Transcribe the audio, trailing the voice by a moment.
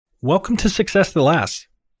Welcome to Success That Lasts,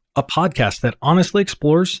 a podcast that honestly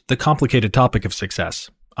explores the complicated topic of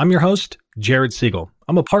success. I'm your host, Jared Siegel.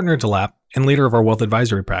 I'm a partner at DeLapp and leader of our wealth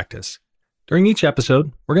advisory practice. During each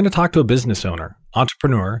episode, we're going to talk to a business owner,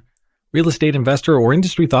 entrepreneur, real estate investor, or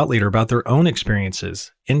industry thought leader about their own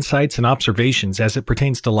experiences, insights, and observations as it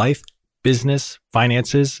pertains to life, business,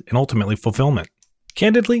 finances, and ultimately fulfillment.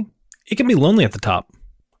 Candidly, it can be lonely at the top.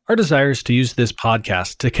 Our desire is to use this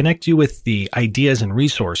podcast to connect you with the ideas and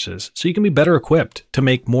resources so you can be better equipped to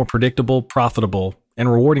make more predictable, profitable,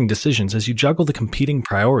 and rewarding decisions as you juggle the competing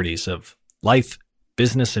priorities of life,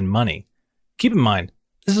 business, and money. Keep in mind,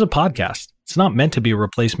 this is a podcast. It's not meant to be a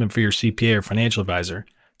replacement for your CPA or financial advisor,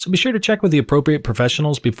 so be sure to check with the appropriate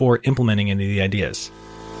professionals before implementing any of the ideas.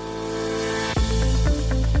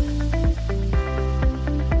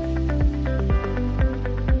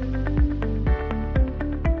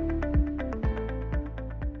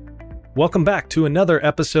 Welcome back to another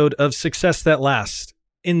episode of Success That Lasts.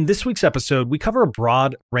 In this week's episode, we cover a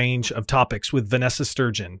broad range of topics with Vanessa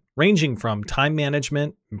Sturgeon, ranging from time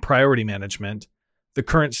management and priority management, the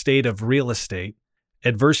current state of real estate,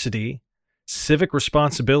 adversity, civic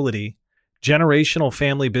responsibility, generational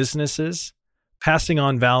family businesses, passing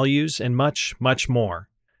on values, and much, much more.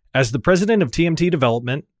 As the president of TMT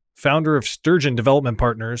Development, founder of Sturgeon Development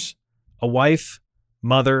Partners, a wife,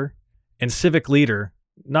 mother, and civic leader,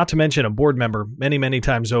 not to mention a board member many, many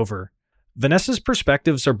times over, Vanessa's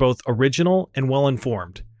perspectives are both original and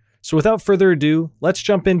well-informed. So without further ado, let's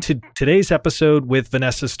jump into today's episode with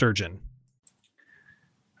Vanessa Sturgeon.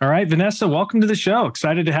 All right, Vanessa, welcome to the show.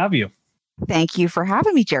 Excited to have you. Thank you for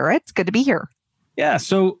having me, Jared. It's good to be here. Yeah,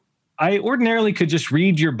 so I ordinarily could just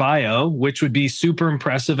read your bio, which would be super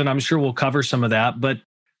impressive, and I'm sure we'll cover some of that, but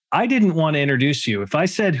I didn't want to introduce you. If I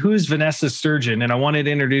said, who's Vanessa Sturgeon, and I wanted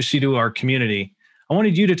to introduce you to our community, I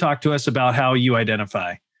wanted you to talk to us about how you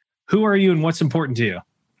identify. Who are you and what's important to you?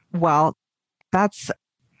 Well, that's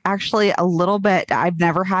actually a little bit, I've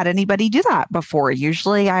never had anybody do that before.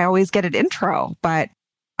 Usually I always get an intro, but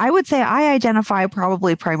I would say I identify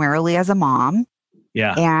probably primarily as a mom.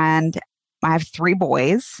 Yeah. And I have 3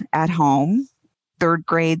 boys at home, 3rd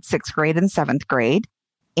grade, 6th grade, and 7th grade.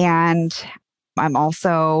 And I'm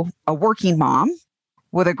also a working mom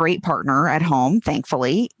with a great partner at home,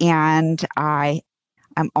 thankfully. And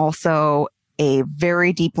I'm also a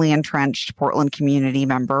very deeply entrenched Portland community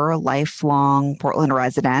member, a lifelong Portland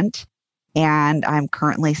resident, and I'm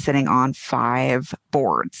currently sitting on 5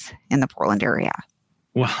 boards in the Portland area.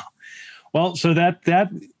 Wow. Well, so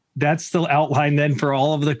that's the outline then for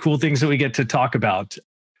all of the cool things that we get to talk about.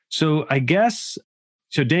 So I guess,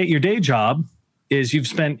 your day job is you've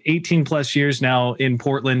spent 18 plus years now in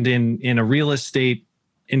Portland in a real estate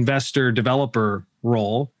investor developer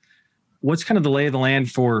role. What's kind of the lay of the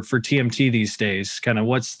land for TMT these days? Kind of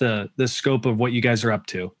what's the scope of what you guys are up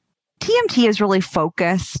to? TMT is really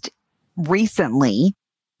focused recently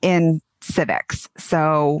in civics.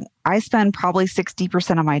 So I spend probably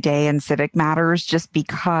 60% of my day in civic matters just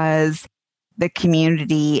because the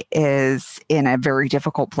community is in a very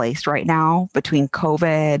difficult place right now between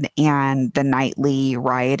COVID and the nightly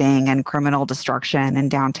rioting and criminal destruction in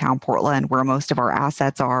downtown Portland, where most of our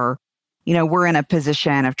assets are. You know, we're in a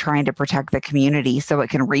position of trying to protect the community so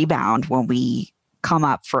it can rebound when we come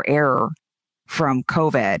up for air from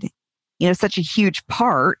COVID. You know, such a huge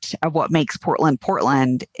part of what makes Portland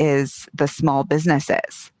Portland is the small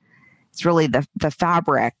businesses. It's really the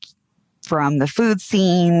fabric from the food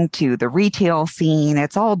scene to the retail scene.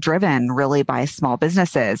 It's all driven really by small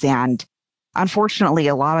businesses. And unfortunately,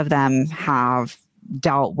 a lot of them have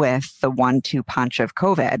dealt with the 1-2 punch of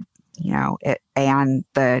COVID. And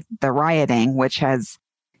the rioting, which has,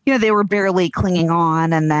 they were barely clinging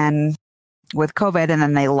on, and then with COVID, and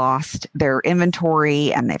then they lost their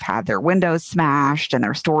inventory, and they've had their windows smashed and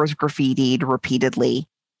their stores graffitied repeatedly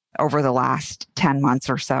over the last 10 months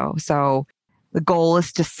or so. So the goal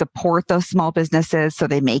is to support those small businesses so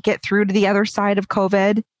they make it through to the other side of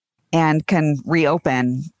COVID and can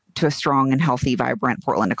reopen to a strong and healthy, vibrant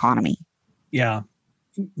Portland economy. Yeah.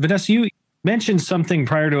 Vanessa, you mentioned something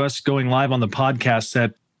prior to us going live on the podcast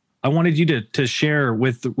that I wanted you to share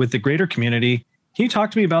with the greater community. Can you talk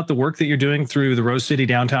to me about the work that you're doing through the Rose City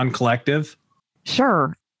Downtown Collective?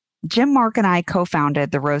 Sure. Jim Mark and I co-founded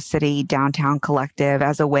the Rose City Downtown Collective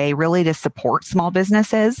as a way really to support small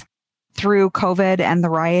businesses through COVID and the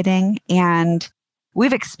rioting. And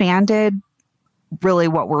we've expanded really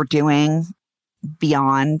what we're doing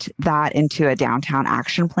beyond that into a downtown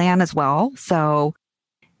action plan as well. So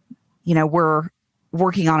we're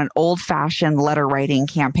working on an old-fashioned letter writing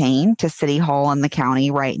campaign to City Hall and the county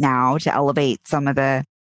right now to elevate some of the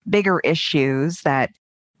bigger issues that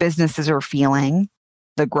businesses are feeling.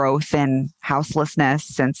 The growth in houselessness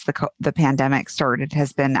since the pandemic started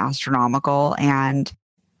has been astronomical. And,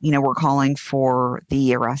 we're calling for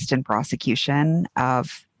the arrest and prosecution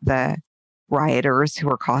of the rioters who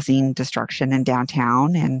are causing destruction in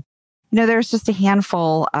downtown. And, there's just a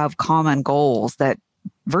handful of common goals that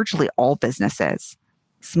virtually all businesses,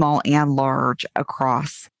 small and large,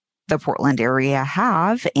 across the Portland area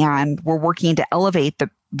have. And we're working to elevate the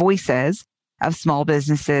voices of small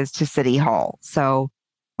businesses to City Hall. So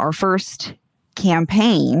our first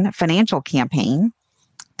campaign, financial campaign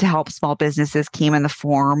to help small businesses, came in the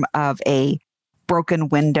form of a broken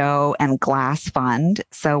window and glass fund.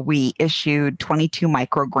 So we issued 22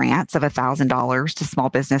 micro grants of $1,000 to small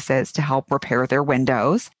businesses to help repair their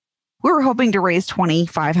windows. We were hoping to raise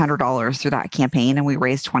 $2,500 through that campaign, and we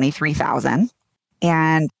raised $23,000.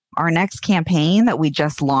 And our next campaign that we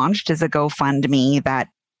just launched is a GoFundMe that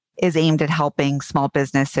is aimed at helping small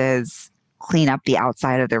businesses clean up the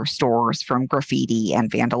outside of their stores from graffiti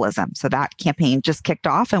and vandalism. So that campaign just kicked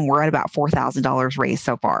off, and we're at about $4,000 raised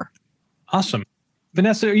so far. Awesome.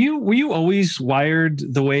 Vanessa, were you always wired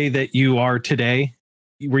the way that you are today,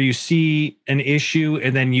 where you see an issue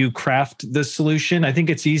and then you craft the solution? I think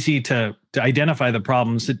it's easy to identify the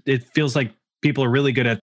problems. It feels like people are really good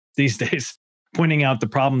at these days pointing out the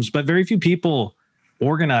problems, but very few people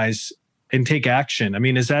organize and take action. I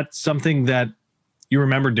mean, is that something that you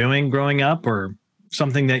remember doing growing up, or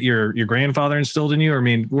something that your grandfather instilled in you? Or, I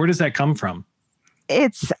mean, where does that come from?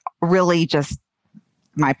 It's really just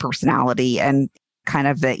my personality and kind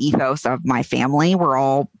of the ethos of my family. We're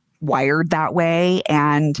all wired that way.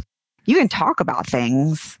 And you can talk about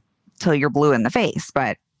things till you're blue in the face,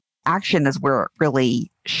 but action is where it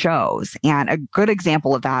really shows. And a good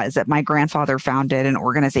example of that is that my grandfather founded an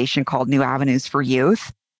organization called New Avenues for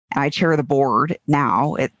Youth. And I chair the board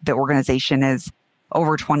now. The organization is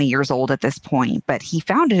over 20 years old at this point, but he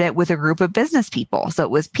founded it with a group of business people. So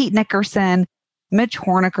it was Pete Nickerson, Mitch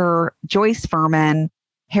Horniker, Joyce Furman,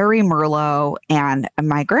 Harry Merlot, and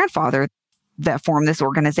my grandfather that formed this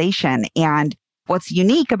organization. And what's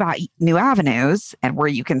unique about New Avenues, and where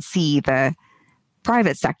you can see the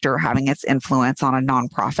private sector having its influence on a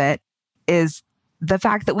nonprofit, is the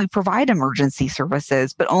fact that we provide emergency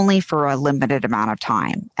services, but only for a limited amount of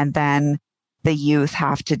time. And then the youth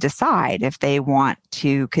have to decide if they want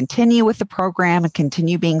to continue with the program and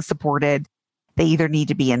continue being supported. They either need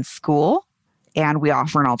to be in school, and we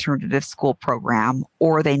offer an alternative school program,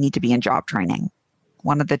 or they need to be in job training,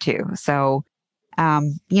 one of the two. So,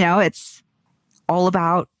 it's all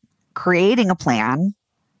about creating a plan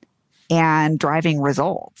and driving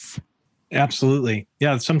results. Absolutely.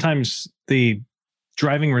 Yeah. Sometimes the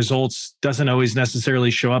driving results doesn't always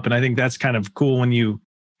necessarily show up. And I think that's kind of cool when you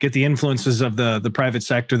get the influences of the private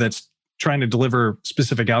sector that's trying to deliver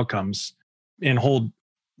specific outcomes and hold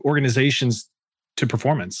organizations to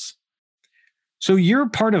performance. So you're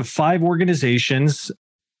part of 5 organizations,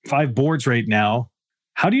 5 boards right now.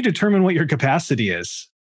 How do you determine what your capacity is?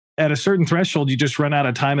 At a certain threshold, you just run out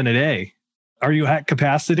of time in a day. Are you at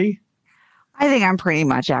capacity? I think I'm pretty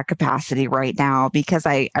much at capacity right now, because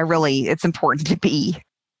I really, it's important to be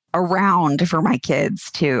around for my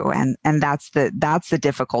kids too. And that's the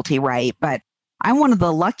difficulty, right? But I'm one of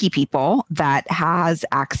the lucky people that has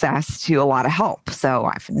access to a lot of help. So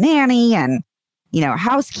I have a nanny and, a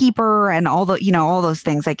housekeeper and all those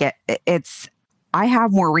things. I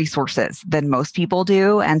have more resources than most people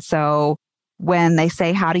do. And so when they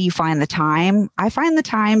say, how do you find the time? I find the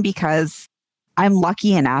time because I'm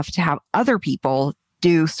lucky enough to have other people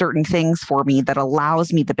do certain things for me that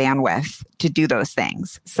allows me the bandwidth to do those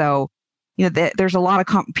things. So, there's a lot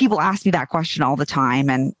of people ask me that question all the time.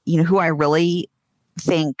 And, who I really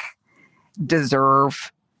think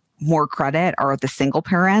deserve more credit are the single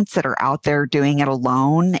parents that are out there doing it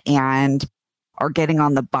alone and are getting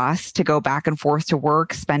on the bus to go back and forth to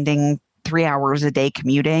work, spending 3 hours a day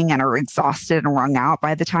commuting, and are exhausted and wrung out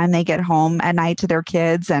by the time they get home at night to their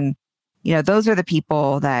kids. And, those are the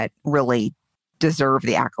people that really deserve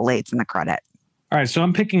the accolades and the credit. All right. So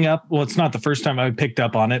I'm picking up, well, it's not the first time I picked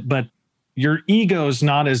up on it, but your ego's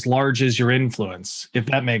not as large as your influence, if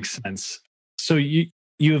that makes sense. So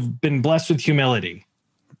you've been blessed with humility.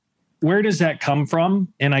 Where does that come from?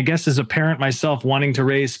 And I guess as a parent myself, wanting to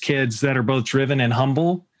raise kids that are both driven and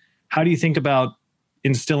humble, how do you think about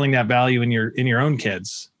instilling that value in your own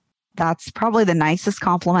kids? That's probably the nicest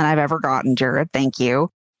compliment I've ever gotten, Jared. Thank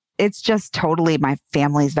you. It's just totally my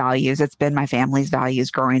family's values. It's been my family's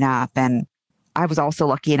values growing up. And I was also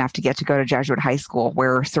lucky enough to get to go to Jesuit High School,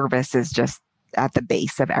 where service is just at the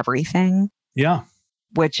base of everything. Yeah.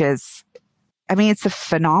 Which is, it's a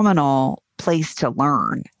phenomenal place to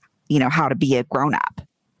learn, how to be a grown up,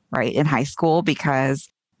 right, in high school, because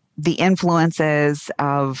the influences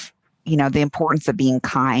of, the importance of being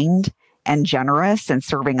kind and generous and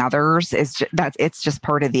serving others it's just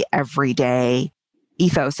part of the everyday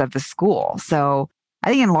ethos of the school. So I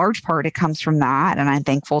think in large part it comes from that. And I'm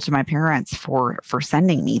thankful to my parents for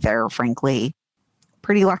sending me there, frankly,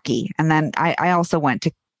 pretty lucky. And then I also went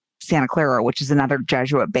to Santa Clara, which is another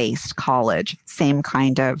Jesuit-based college, same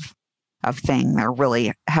kind of thing. They're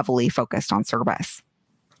really heavily focused on service.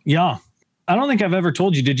 Yeah. I don't think I've ever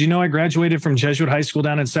told you. Did you know I graduated from Jesuit High School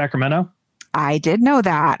down in Sacramento? I did know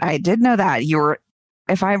that. You were,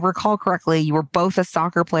 if I recall correctly, you were both a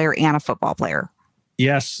soccer player and a football player.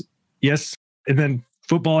 Yes. And then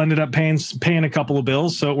football ended up paying a couple of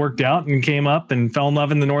bills. So it worked out and came up and fell in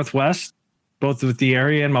love in the Northwest, both with the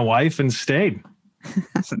area and my wife, and stayed.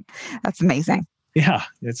 That's amazing. Yeah,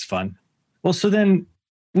 it's fun. Well, so then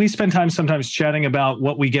we spend time sometimes chatting about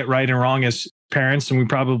what we get right and wrong as parents, and we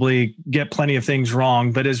probably get plenty of things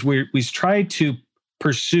wrong. But as we try to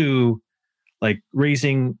pursue like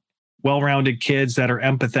raising well-rounded kids that are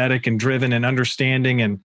empathetic and driven and understanding,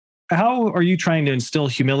 and how are you trying to instill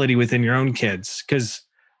humility within your own kids? Because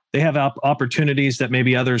they have opportunities that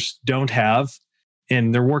maybe others don't have,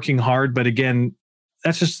 and they're working hard. But again,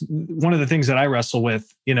 that's just one of the things that I wrestle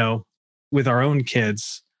with, with our own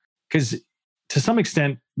kids, because to some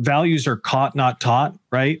extent, values are caught, not taught,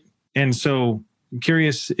 right? And so I'm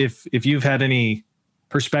curious if you've had any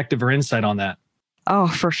perspective or insight on that. Oh,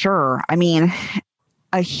 for sure. I mean,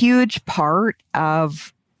 a huge part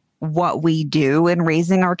of what we do in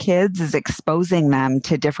raising our kids is exposing them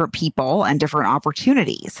to different people and different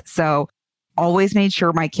opportunities. So always made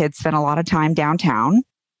sure my kids spent a lot of time downtown,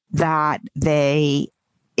 that they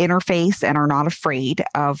interface and are not afraid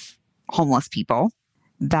of homeless people,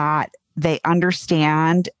 that they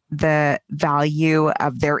understand the value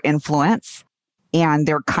of their influence and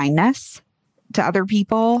their kindness to other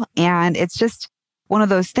people. And it's just one of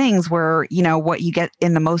those things where, what you get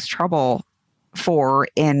in the most trouble for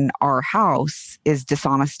in our house is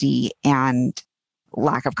dishonesty and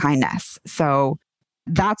lack of kindness. So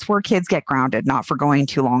that's where kids get grounded, not for going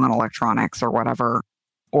too long on electronics or whatever,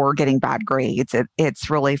 or getting bad grades. It's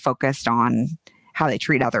really focused on how they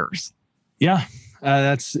treat others. Yeah,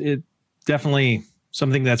 that's it. Definitely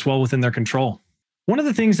something that's well within their control. One of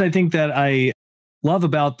the things I think that I love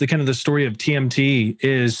about the story of TMT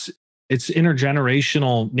is its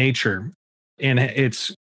intergenerational nature, and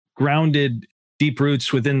it's grounded deep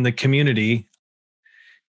roots within the community.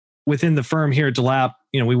 Within the firm here at DeLapp,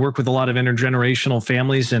 we work with a lot of intergenerational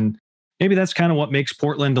families, and maybe that's kind of what makes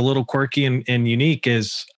Portland a little quirky and unique.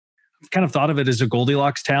 Is I've kind of thought of it as a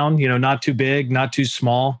Goldilocks town, not too big, not too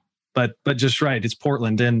small, but just right. It's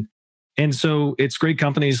Portland. And so it's great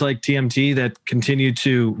companies like TMT that continue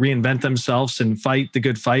to reinvent themselves and fight the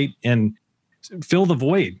good fight and fill the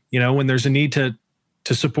void. When there's a need to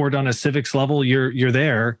support on a civics level, you're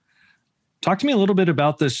there. Talk to me a little bit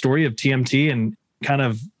about the story of TMT and kind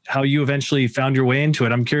of how you eventually found your way into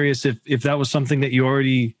it. I'm curious if that was something that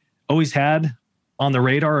you always had on the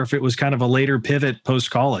radar, or if it was kind of a later pivot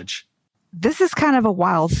post-college. This is kind of a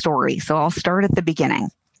wild story, so I'll start at the beginning.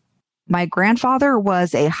 My grandfather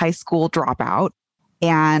was a high school dropout,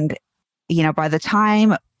 and, by the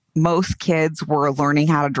time most kids were learning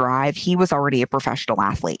how to drive, he was already a professional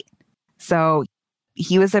athlete. So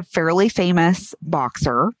he was a fairly famous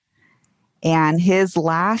boxer, and his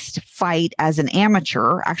last fight as an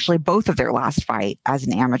amateur, actually both of their last fight as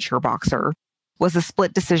an amateur boxer, was a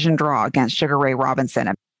split decision draw against Sugar Ray Robinson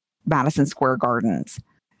at Madison Square Gardens.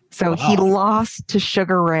 So He lost to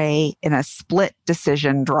Sugar Ray in a split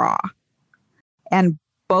decision draw. And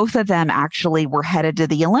both of them actually were headed to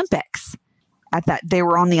the Olympics. They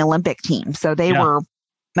were on the Olympic team. So they were,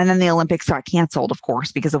 and then the Olympics got canceled, of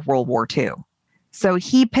course, because of World War II. So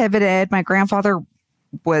he pivoted. My grandfather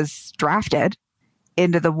was drafted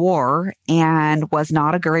into the war and was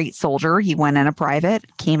not a great soldier. He went in a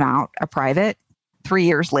private, came out a private 3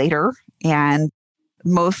 years later, and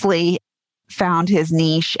mostly found his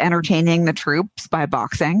niche entertaining the troops by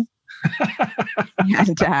boxing.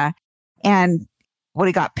 and what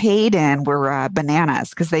he got paid in were bananas,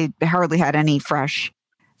 because they hardly had any fresh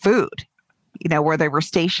food, where they were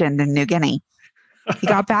stationed in New Guinea. He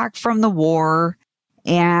got back from the war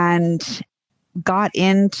and got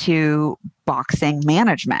into boxing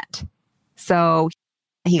management. So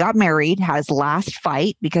he got married, had his last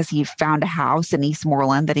fight because he found a house in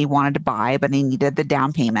Eastmoreland that he wanted to buy, but he needed the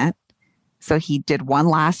down payment. So he did one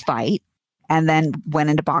last fight and then went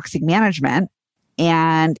into boxing management,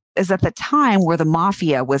 and is at the time where the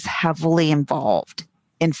mafia was heavily involved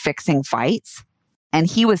in fixing fights. And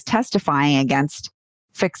he was testifying against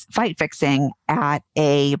fight fixing at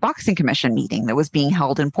a boxing commission meeting that was being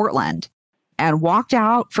held in Portland, and walked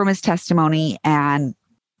out from his testimony and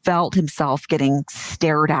felt himself getting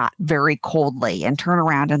stared at very coldly, and turned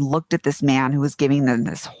around and looked at this man who was giving them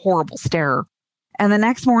this horrible stare. And the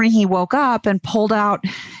next morning he woke up and pulled out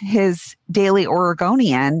his Daily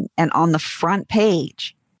Oregonian, and on the front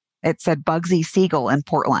page, it said Bugsy Siegel in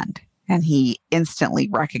Portland. And he instantly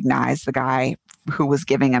recognized the guy who was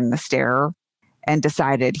giving him the stare and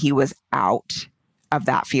decided he was out of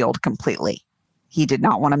that field completely. He did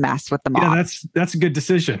not want to mess with the mob. Yeah, that's a good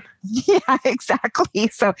decision. Yeah, exactly.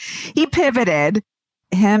 So he pivoted.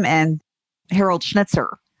 Him and Harold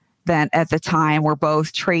Schnitzer, then at the time, were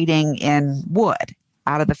both trading in wood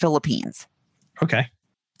out of the Philippines. Okay.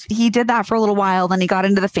 He did that for a little while. Then he got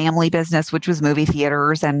into the family business, which was movie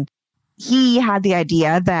theaters. And he had the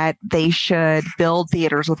idea that they should build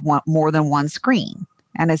theaters with more than one screen.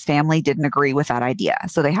 And his family didn't agree with that idea.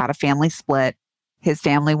 So they had a family split. His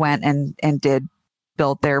family went and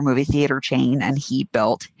built their movie theater chain, and he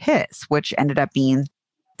built his, which ended up being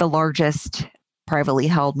the largest privately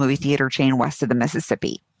held movie theater chain west of the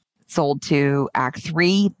Mississippi. Sold to Act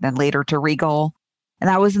 3, then later to Regal. And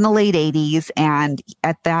that was in the late 80s. And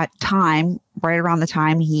at that time, right around the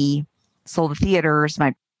time he sold the theaters,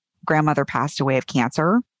 my grandmother passed away of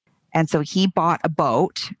cancer. And so he bought a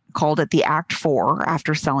boat, called it the Act 4,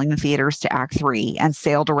 after selling the theaters to Act 3, and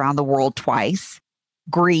sailed around the world twice,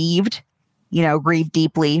 grieved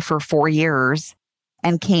deeply for 4 years,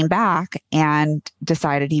 and came back and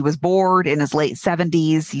decided he was bored. In his late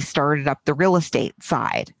 70s, he started up the real estate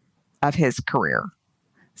side of his career.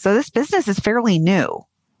 So this business is fairly new,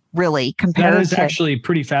 really, compared to... That is actually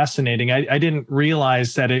pretty fascinating. I didn't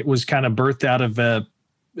realize that it was kind of birthed out of a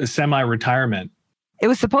semi-retirement. It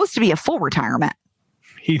was supposed to be a full retirement.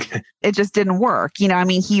 It just didn't work. He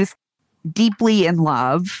was deeply in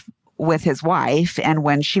love with his wife. And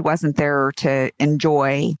when she wasn't there to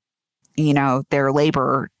enjoy, their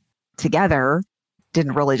labor together,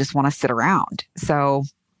 didn't really just want to sit around. So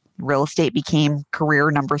real estate became career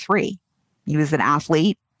number 3. He was an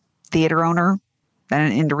athlete, theater owner,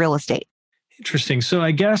 then into real estate. Interesting. So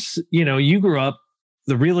I guess, you grew up,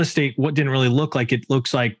 the real estate, what didn't really look like it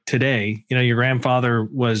looks like today. Your grandfather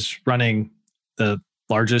was running the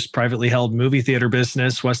largest privately held movie theater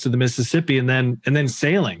business west of the Mississippi, and then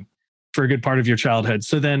sailing for a good part of your childhood.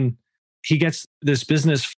 So then he gets this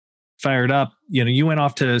business fired up. You went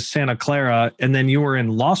off to Santa Clara, and then you were in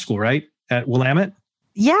law school, right? At Willamette?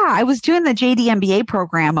 Yeah, I was doing the JD MBA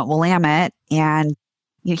program at Willamette, and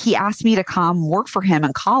he asked me to come work for him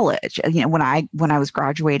in college. When I was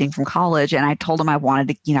graduating from college, and I told him I wanted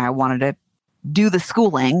to do the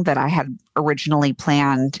schooling that I had originally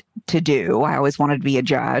planned to do. I always wanted to be a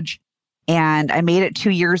judge, and I made it 2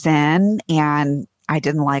 years in, and I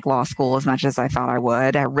didn't like law school as much as I thought I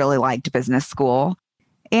would. I really liked business school.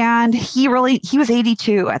 And he was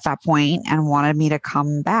 82 at that point and wanted me to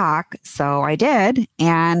come back. So I did,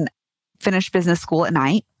 and finished business school at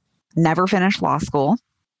night, never finished law school.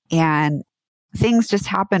 And things just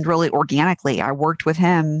happened really organically. I worked with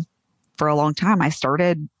him for a long time. I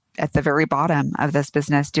started at the very bottom of this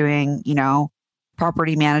business doing,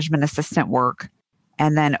 property management assistant work.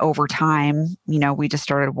 And then over time, we just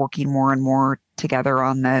started working more and more together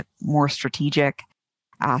on the more strategic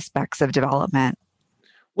aspects of development.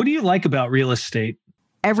 What do you like about real estate?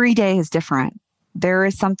 Every day is different. There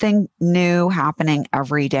is something new happening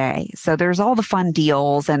every day. So there's all the fun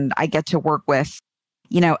deals, and I get to work with,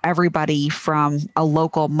 everybody from a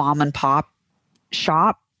local mom and pop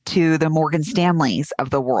shop to the Morgan Stanleys of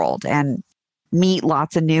the world, and meet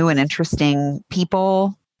lots of new and interesting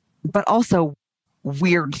people, but also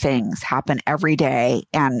weird things happen every day,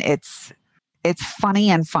 and it's funny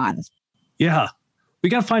and fun. Yeah. We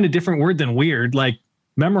got to find a different word than weird, like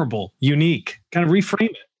memorable, unique, kind of reframe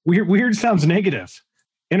it. Weird sounds negative.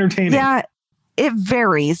 Entertaining. Yeah, it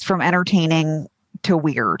varies from entertaining to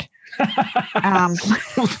weird.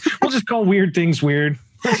 We'll just call weird things weird.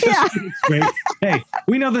 Yeah. Great. Hey,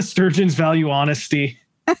 we know the Sturgeons value honesty.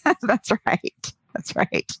 That's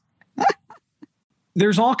right.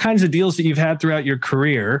 There's all kinds of deals that you've had throughout your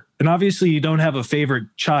career. And obviously you don't have a favorite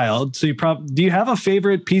child. So do you have a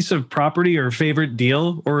favorite piece of property or favorite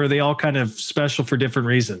deal, or are they all kind of special for different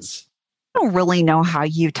reasons? I don't really know how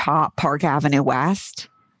you top Park Avenue West.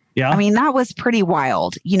 Yeah. I mean, that was pretty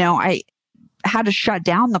wild. I had to shut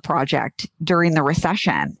down the project during the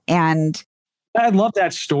recession, and I love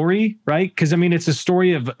that story, right? Because it's a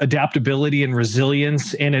story of adaptability and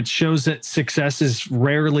resilience, and it shows that success is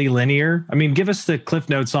rarely linear. Give us the cliff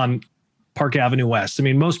notes on Park Avenue West? I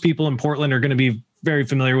mean, most people in Portland are going to be very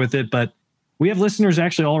familiar with it, but we have listeners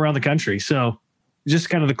actually all around the country. So just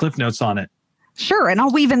kind of the cliff notes on it. Sure. And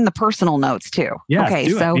I'll weave in the personal notes too. Yeah. Okay.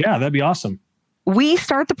 So yeah, that'd be awesome. We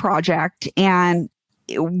start the project and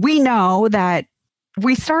we know that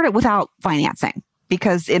we started without financing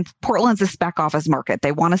because in Portland's a spec office market.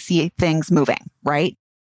 They want to see things moving, right?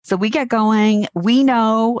 So we get going. We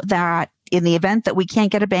know that in the event that we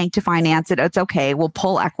can't get a bank to finance it, it's okay. We'll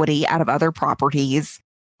pull equity out of other properties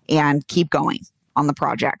and keep going on the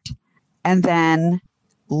project. And then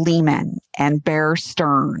Lehman and Bear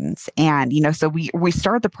Stearns. And, so we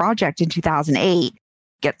started the project in 2008,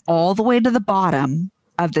 get all the way to the bottom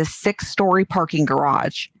of this 6-story parking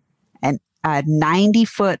garage and a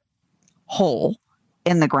 90-foot hole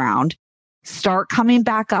in the ground, start coming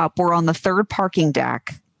back up. We're on the 3rd parking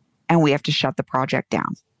deck and we have to shut the project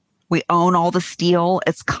down. We own all the steel.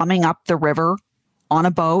 It's coming up the river on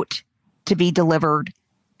a boat to be delivered.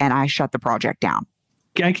 And I shut the project down.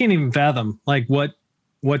 I can't even fathom like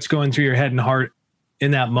what's going through your head and heart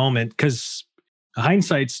in that moment, because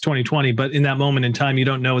hindsight's 2020, but in that moment in time, you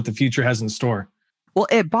don't know what the future has in store. Well,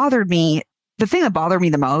 it bothered me. The thing that bothered me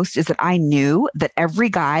the most is that I knew that every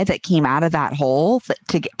guy that came out of that hole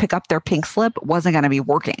to pick up their pink slip wasn't going to be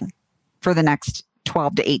working for the next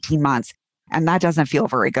 12 to 18 months. And that doesn't feel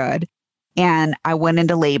very good. And I went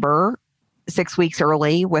into labor 6 weeks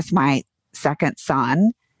early with my second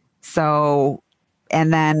son. So,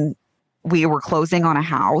 and then we were closing on a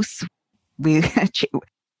house. We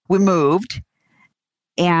moved,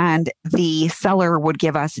 and the seller would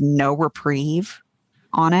give us no reprieve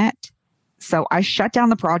on it. So I shut down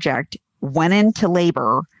the project, went into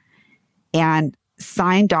labor, and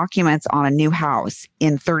signed documents on a new house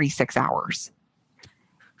in 36 hours.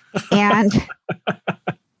 And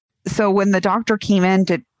so when the doctor came in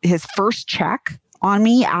to his first check on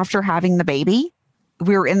me after having the baby,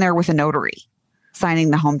 we were in there with a notary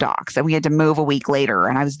signing the home docs, and we had to move a week later.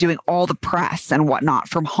 And I was doing all the press and whatnot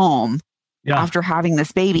from home after having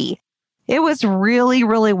this baby. It was really,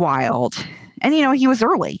 really wild. And, he was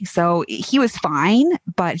early, so he was fine,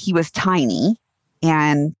 but he was tiny.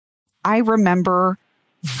 And I remember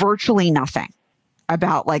virtually nothing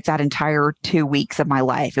about like that entire 2 weeks of my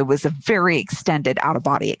life. It was a very extended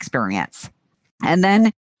out-of-body experience. And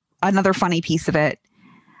then another funny piece of it,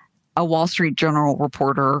 a Wall Street Journal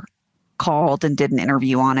reporter called and did an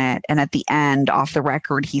interview on it. And at the end, off the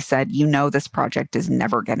record, he said, this project is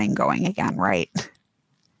never getting going again, right?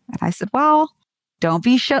 And I said, well, don't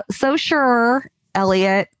be so sure,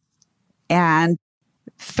 Elliot. And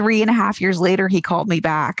 3.5 years later, he called me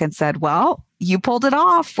back and said, well, you pulled it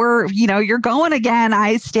off. You're going again.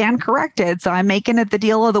 I stand corrected. So I'm making it the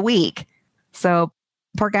deal of the week. So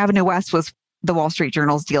Park Avenue West was the Wall Street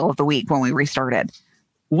Journal's deal of the week when we restarted.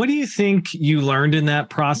 What do you think you learned in that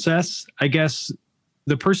process? I guess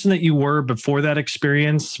the person that you were before that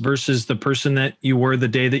experience versus the person that you were the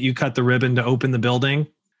day that you cut the ribbon to open the building.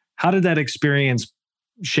 How did that experience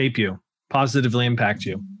shape you, positively impact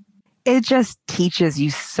you? It just teaches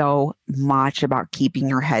you so much about keeping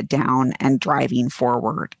your head down and driving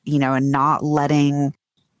forward, and not letting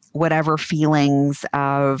whatever feelings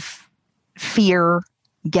of fear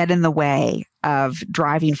get in the way of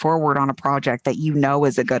driving forward on a project that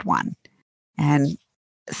is a good one. And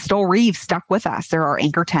Stoll Rives stuck with us. They're our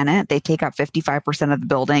anchor tenant. They take up 55% of the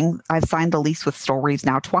building. I've signed the lease with Stoll Rives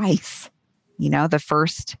now twice. The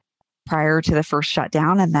first prior to the first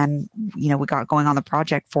shutdown. And then, we got going on the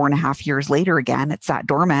project 4.5 years later again. It sat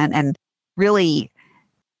dormant and really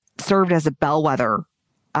served as a bellwether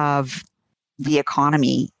of the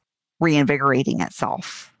economy reinvigorating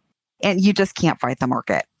itself. And you just can't fight the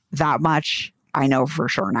market. That much I know for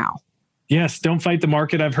sure now. Yes, don't fight the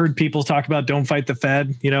market. I've heard people talk about don't fight the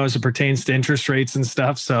Fed, as it pertains to interest rates and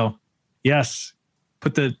stuff. So yes,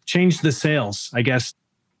 change the sails, I guess,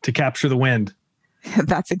 to capture the wind.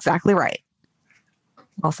 That's exactly right.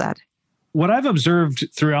 Well said. What I've observed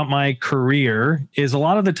throughout my career is a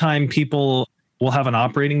lot of the time people will have an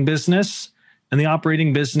operating business, and the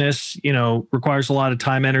operating business, requires a lot of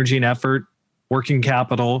time, energy, and effort, working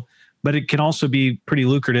capital, but it can also be pretty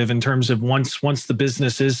lucrative in terms of once the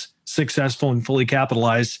business is successful and fully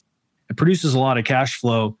capitalized, it produces a lot of cash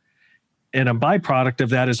flow. And a byproduct of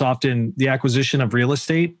that is often the acquisition of real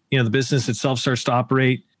estate. The business itself starts to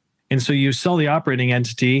operate. And so you sell the operating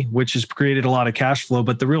entity, which has created a lot of cash flow,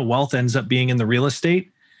 but the real wealth ends up being in the real estate.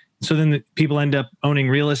 So then people end up owning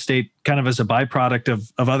real estate kind of as a byproduct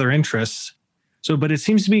of other interests. So, but it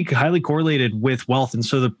seems to be highly correlated with wealth. And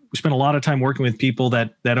so we spend a lot of time working with people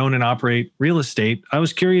that own and operate real estate. I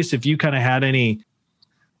was curious if you kind of had any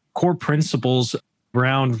core principles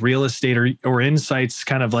around real estate or insights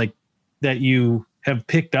kind of like that you have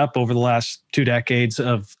picked up over the last 2 decades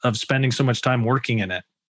of spending so much time working in it?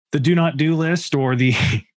 The do not do list or the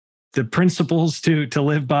the principles to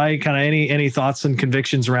live by, kind of any thoughts and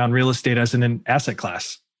convictions around real estate as an asset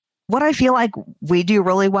class? What I feel like we do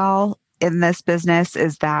really well in this business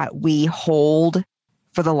is that we hold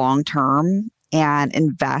for the long term and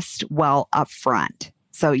invest well upfront.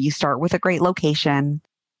 So you start with a great location,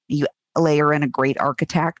 you layer in a great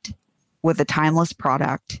architect with a timeless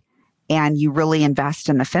product, and you really invest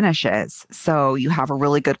in the finishes. So you have a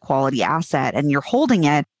really good quality asset and you're holding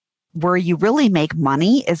it. Where you really make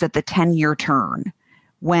money is at the 10-year turn,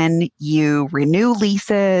 when you renew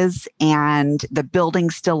leases and the building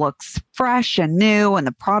still looks fresh and new and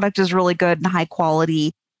the product is really good and high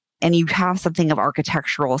quality, and you have something of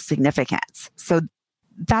architectural significance. So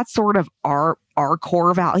that's sort of our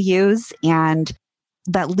core values. And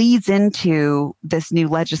that leads into this new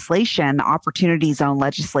legislation, opportunity zone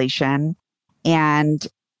legislation. And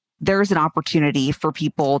there's an opportunity for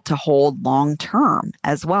people to hold long term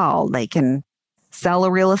as well. They can sell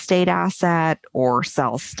a real estate asset or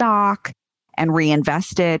sell stock and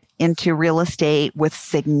reinvest it into real estate with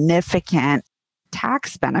significant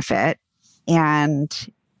tax benefit. And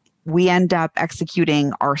we end up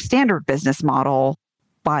executing our standard business model,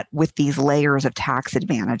 but with these layers of tax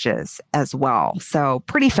advantages as well. So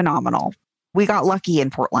pretty phenomenal. We got lucky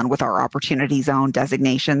in Portland with our opportunity zone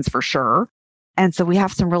designations for sure. And so we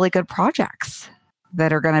have some really good projects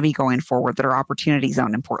that are going to be going forward that are opportunity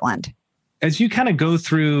zone in Portland. As you kind of go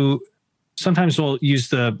through, sometimes we'll use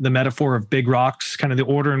the metaphor of big rocks, kind of the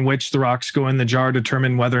order in which the rocks go in the jar,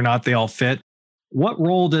 determine whether or not they all fit. What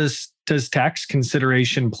role does tax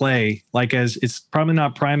consideration play? Like, as it's probably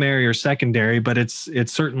not primary or secondary, but it's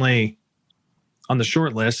certainly on the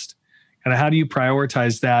short list. And how do you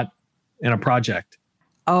prioritize that in a project?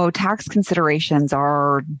 Oh, tax considerations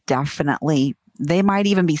are definitely, they might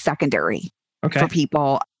even be secondary for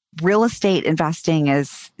people. Real estate investing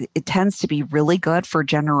it tends to be really good for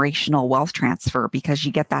generational wealth transfer because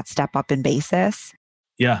you get that step up in basis.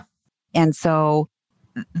 Yeah. And so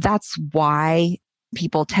that's why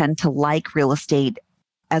people tend to like real estate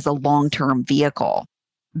as a long-term vehicle.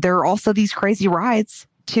 There are also these crazy rides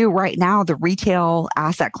too. Right now, the retail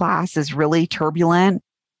asset class is really turbulent.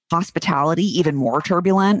 Hospitality, even more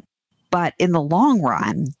turbulent. But in the long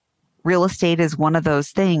run, real estate is one of those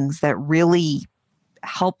things that really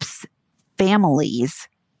helps families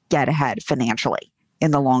get ahead financially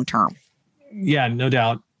in the long term. Yeah, no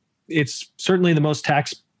doubt. It's certainly the most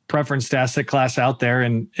tax preferenced asset class out there.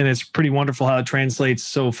 And it's pretty wonderful how it translates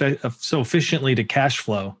so efficiently to cash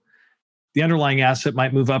flow. The underlying asset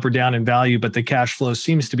might move up or down in value, but the cash flow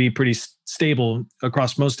seems to be pretty stable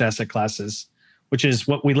across most asset classes, which is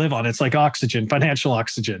what we live on. It's like oxygen, financial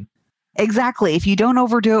oxygen. Exactly. If you don't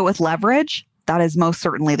overdo it with leverage, that is most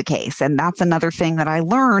certainly the case. And that's another thing that I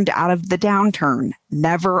learned out of the downturn.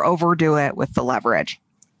 Never overdo it with the leverage.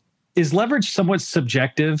 Is leverage somewhat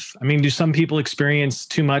subjective? I mean, do some people experience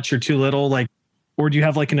too much or too little? Or do you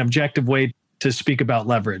have an objective way to speak about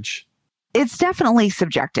leverage? It's definitely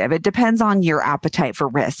subjective. It depends on your appetite for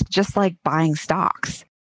risk, just like buying stocks.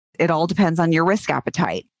 It all depends on your risk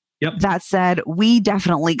appetite. Yep. That said, we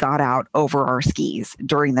definitely got out over our skis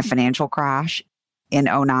during the financial crash in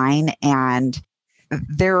 2009. And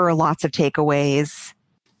there are lots of takeaways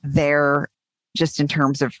there just in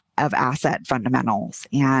terms of asset fundamentals.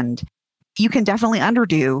 And you can definitely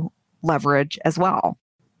underdo leverage as well.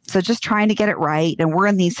 So just trying to get it right. And we're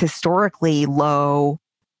in these historically low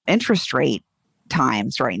interest rate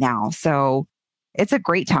times right now. So it's a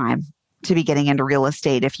great time to be getting into real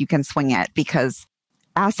estate if you can swing it, because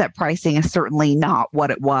asset pricing is certainly not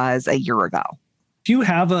what it was a year ago. Do you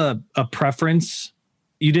have a preference?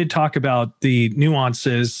 You did talk about the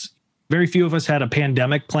nuances. Very few of us had a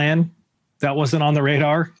pandemic plan. That wasn't on the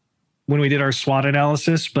radar when we did our SWOT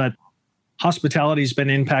analysis, but hospitality has been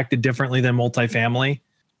impacted differently than multifamily.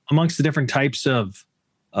 Amongst the different types of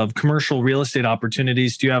commercial real estate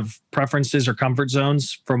opportunities, do you have preferences or comfort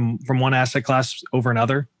zones from one asset class over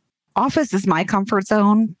another? Office is my comfort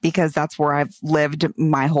zone because that's where I've lived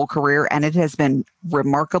my whole career, and it has been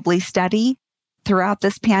remarkably steady throughout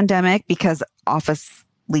this pandemic because office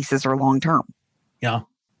leases are long-term. Yeah.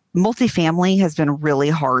 Multifamily has been really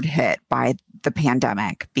hard hit by the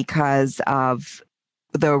pandemic because of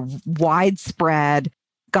the widespread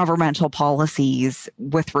governmental policies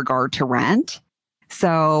with regard to rent.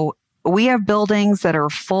 So we have buildings that are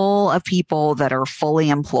full of people that are fully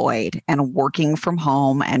employed and working from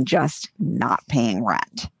home and just not paying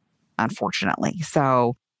rent, unfortunately.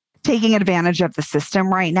 So taking advantage of the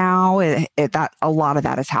system right now. That a lot of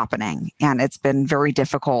that is happening, and it's been very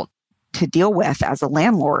difficult to deal with as a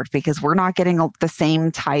landlord because we're not getting the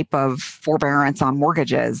same type of forbearance on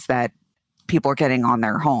mortgages that people are getting on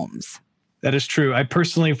their homes. That is true. I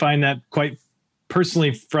personally find that quite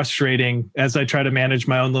personally frustrating as I try to manage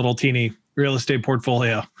my own little teeny real estate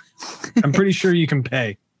portfolio. I'm pretty sure you can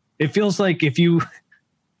pay. It feels like if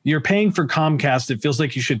you're paying for Comcast, it feels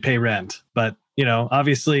like you should pay rent. But,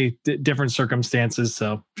 obviously different circumstances.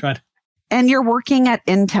 So try to. And you're working at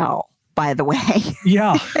Intel, by the way.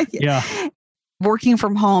 Yeah. Yeah. Working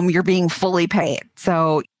from home, you're being fully paid.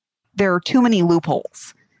 So there are too many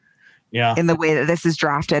loopholes in the way that this is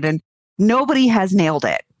drafted. And nobody has nailed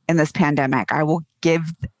it in this pandemic. I will give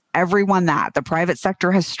everyone that. The private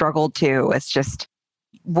sector has struggled too. It's just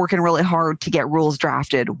working really hard to get rules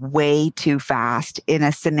drafted way too fast in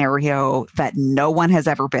a scenario that no one has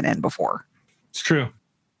ever been in before. It's true.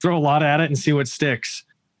 Throw a lot at it and see what sticks.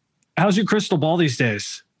 How's your crystal ball these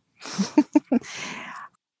days?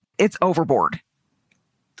 It's overboard.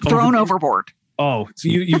 Thrown overboard. Oh, so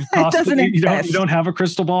you've tossed it. You don't have a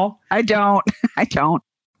crystal ball? I don't. I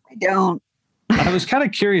was kind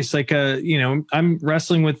of curious, I'm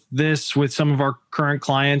wrestling with this with some of our current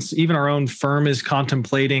clients. Even our own firm is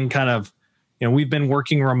contemplating we've been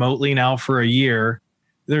working remotely now for a year.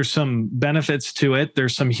 There's some benefits to it.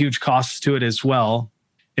 There's some huge costs to it as well.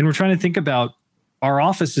 And we're trying to think about our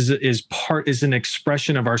office is an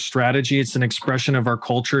expression of our strategy. It's an expression of our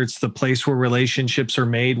culture. It's the place where relationships are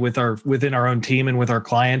made within our own team and with our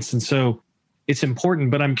clients. And so it's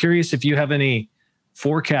important, but I'm curious if you have any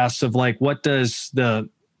forecasts of what does the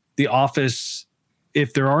office,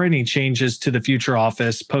 if there are any changes to the future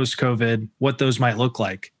office post-COVID, what those might look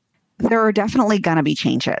like. There are definitely going to be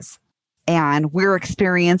changes, and we're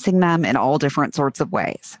experiencing them in all different sorts of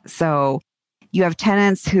ways. So you have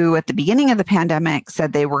tenants who at the beginning of the pandemic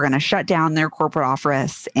said they were going to shut down their corporate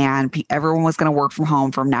office and everyone was going to work from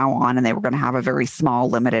home from now on, and they were going to have a very small,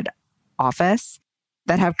 limited office,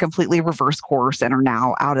 that have completely reversed course and are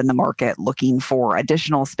now out in the market looking for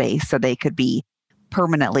additional space so they could be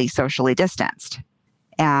permanently socially distanced.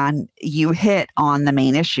 And you hit on the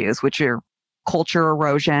main issues, which are culture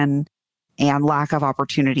erosion and lack of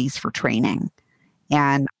opportunities for training.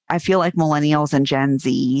 And I feel like millennials and Gen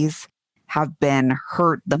Zs have been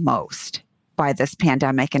hurt the most by this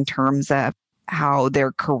pandemic in terms of how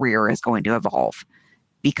their career is going to evolve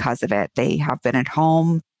because of it. They have been at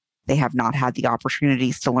home. They have not had the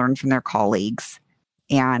opportunities to learn from their colleagues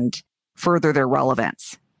and further their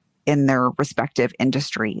relevance in their respective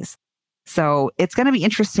industries. So it's going to be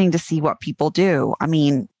interesting to see what people do. I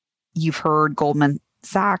mean, you've heard Goldman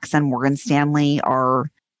Sachs and Morgan Stanley are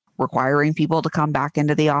requiring people to come back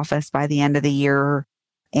into the office by the end of the year,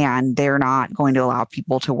 and they're not going to allow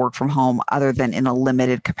people to work from home other than in a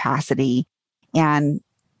limited capacity. And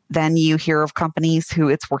then you hear of companies who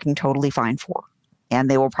it's working totally fine for, and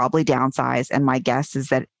they will probably downsize. And my guess is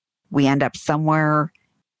that we end up somewhere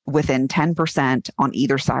within 10% on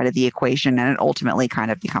either side of the equation, and it ultimately kind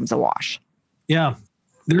of becomes a wash. Yeah.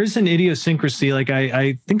 There is an idiosyncrasy.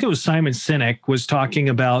 I think it was Simon Sinek was talking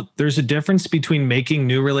about there's a difference between making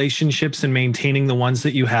new relationships and maintaining the ones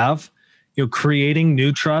that you have, creating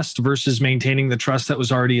new trust versus maintaining the trust that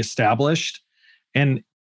was already established. And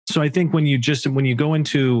so I think when you go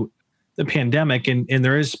into the pandemic and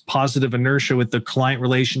there is positive inertia with the client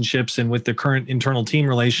relationships and with the current internal team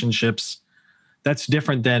relationships, that's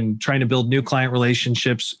different than trying to build new client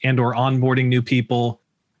relationships and or onboarding new people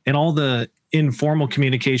and all the informal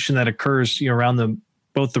communication that occurs around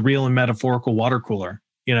both the real and metaphorical water cooler.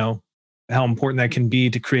 How important that can be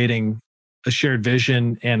to creating a shared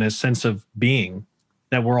vision and a sense of being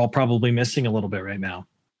that we're all probably missing a little bit right now.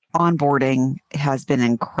 Onboarding has been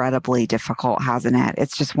incredibly difficult, hasn't it?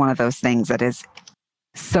 It's just one of those things that is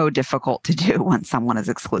so difficult to do when someone is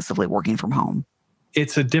exclusively working from home.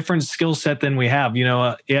 It's a different skill set than we have.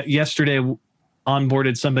 Yesterday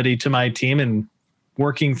onboarded somebody to my team and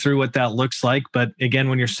working through what that looks like. But again,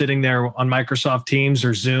 when you're sitting there on Microsoft Teams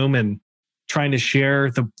or Zoom and trying to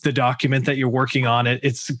share the document that you're working on,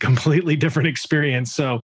 it's a completely different experience.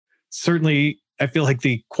 So certainly I feel like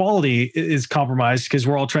the quality is compromised because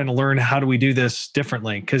we're all trying to learn how do we do this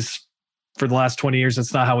differently, because for the last 20 years,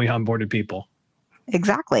 that's not how we onboarded people.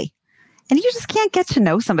 Exactly. And you just can't get to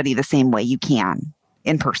know somebody the same way you can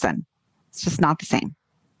in person. It's just not the same.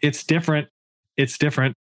 It's different.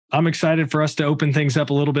 I'm excited for us to open things up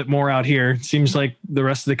a little bit more out here. It seems like the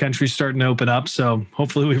rest of the country's starting to open up. So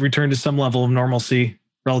hopefully we return to some level of normalcy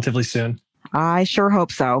relatively soon. I sure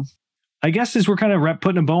hope so. I guess as we're kind of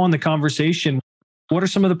putting a bow on the conversation, what are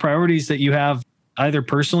some of the priorities that you have either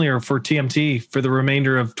personally or for TMT for the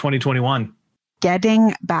remainder of 2021?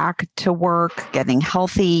 Getting back to work, getting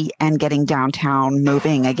healthy, and getting downtown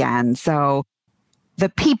moving again. So the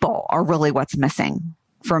people are really what's missing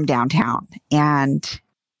from downtown. And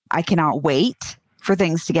I cannot wait for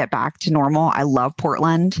things to get back to normal. I love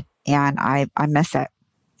Portland and I miss it.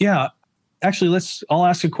 Yeah. Actually, I'll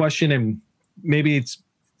ask a question, and maybe it's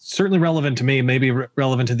certainly relevant to me, maybe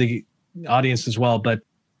relevant to the audience as well. But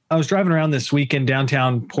I was driving around this weekend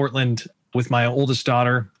downtown Portland with my oldest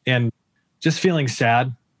daughter and just feeling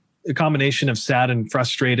sad, a combination of sad and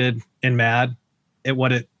frustrated and mad at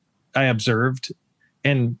what I observed.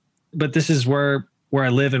 But this is where I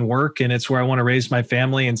live and work, and it's where I want to raise my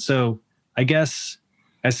family. And so I guess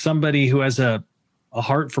as somebody who has a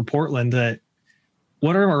heart for Portland,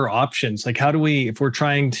 what are our options? Like, how do we, if we're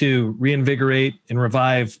trying to reinvigorate and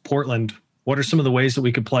revive Portland, what are some of the ways that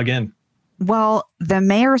we could plug in? Well, the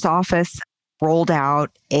mayor's office rolled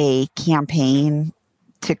out a campaign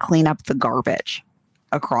to clean up the garbage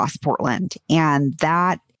across Portland. And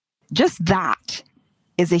that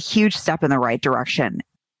is a huge step in the right direction.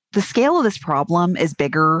 The scale of this problem is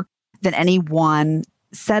bigger than any one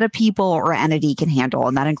set of people or entity can handle,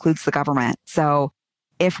 and that includes the government. So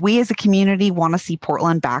if we as a community want to see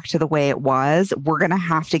Portland back to the way it was, we're going to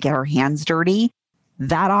have to get our hands dirty.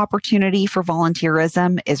 That opportunity for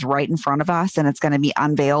volunteerism is right in front of us, and it's going to be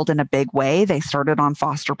unveiled in a big way. They started on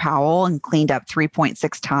Foster Powell and cleaned up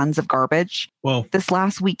 3.6 tons of garbage this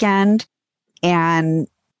last weekend. And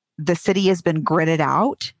the city has been gridded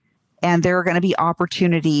out, and there are going to be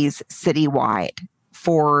opportunities citywide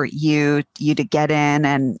for you to get in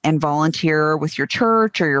and volunteer with your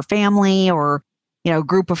church or your family or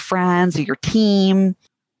group of friends or your team.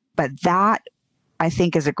 But that, I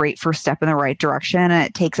think, is a great first step in the right direction. And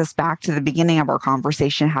it takes us back to the beginning of our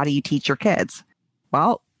conversation. How do you teach your kids?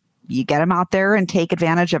 Well, you get them out there and take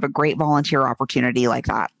advantage of a great volunteer opportunity like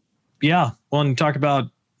that. Yeah. Well, and talk about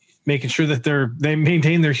making sure that they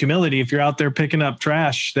maintain their humility. If you're out there picking up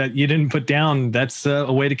trash that you didn't put down, that's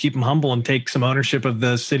a way to keep them humble and take some ownership of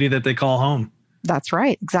the city that they call home. That's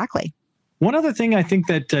right. Exactly. One other thing I think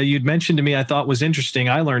that you'd mentioned to me I thought was interesting.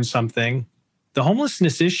 I learned something. The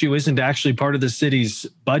homelessness issue isn't actually part of the city's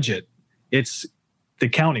budget. It's the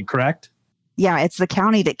county, correct? Yeah, it's the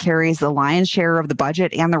county that carries the lion's share of the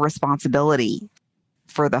budget and the responsibility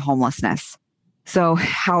for the homelessness. So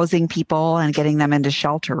housing people and getting them into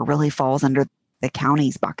shelter really falls under the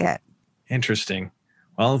county's bucket. Interesting.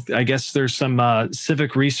 Well, I guess there's some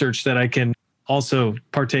civic research that I can also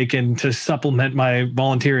partake in to supplement my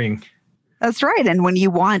volunteering. That's right. And when you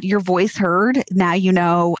want your voice heard, now you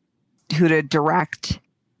know who to direct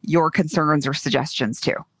your concerns or suggestions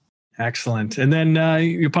to. Excellent. And then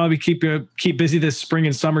you'll probably keep busy this spring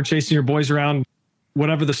and summer chasing your boys around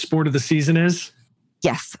whatever the sport of the season is.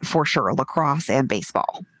 Yes, for sure. Lacrosse and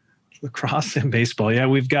baseball. Lacrosse and baseball. Yeah,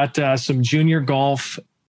 we've got some junior golf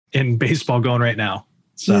and baseball going right now.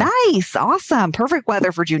 So nice. Awesome. Perfect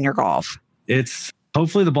weather for junior golf. It's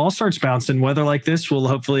hopefully the ball starts bouncing. Weather like this will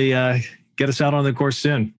hopefully get us out on the course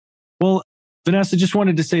soon. Well, Vanessa, just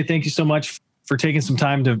wanted to say thank you so much for taking some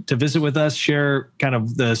time to visit with us, share kind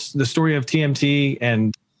of the story of TMT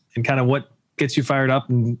and kind of what gets you fired up.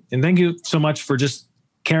 And thank you so much for just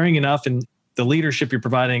caring enough and the leadership you're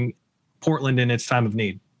providing Portland in its time of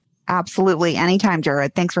need. Absolutely. Anytime,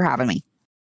 Jared. Thanks for having me.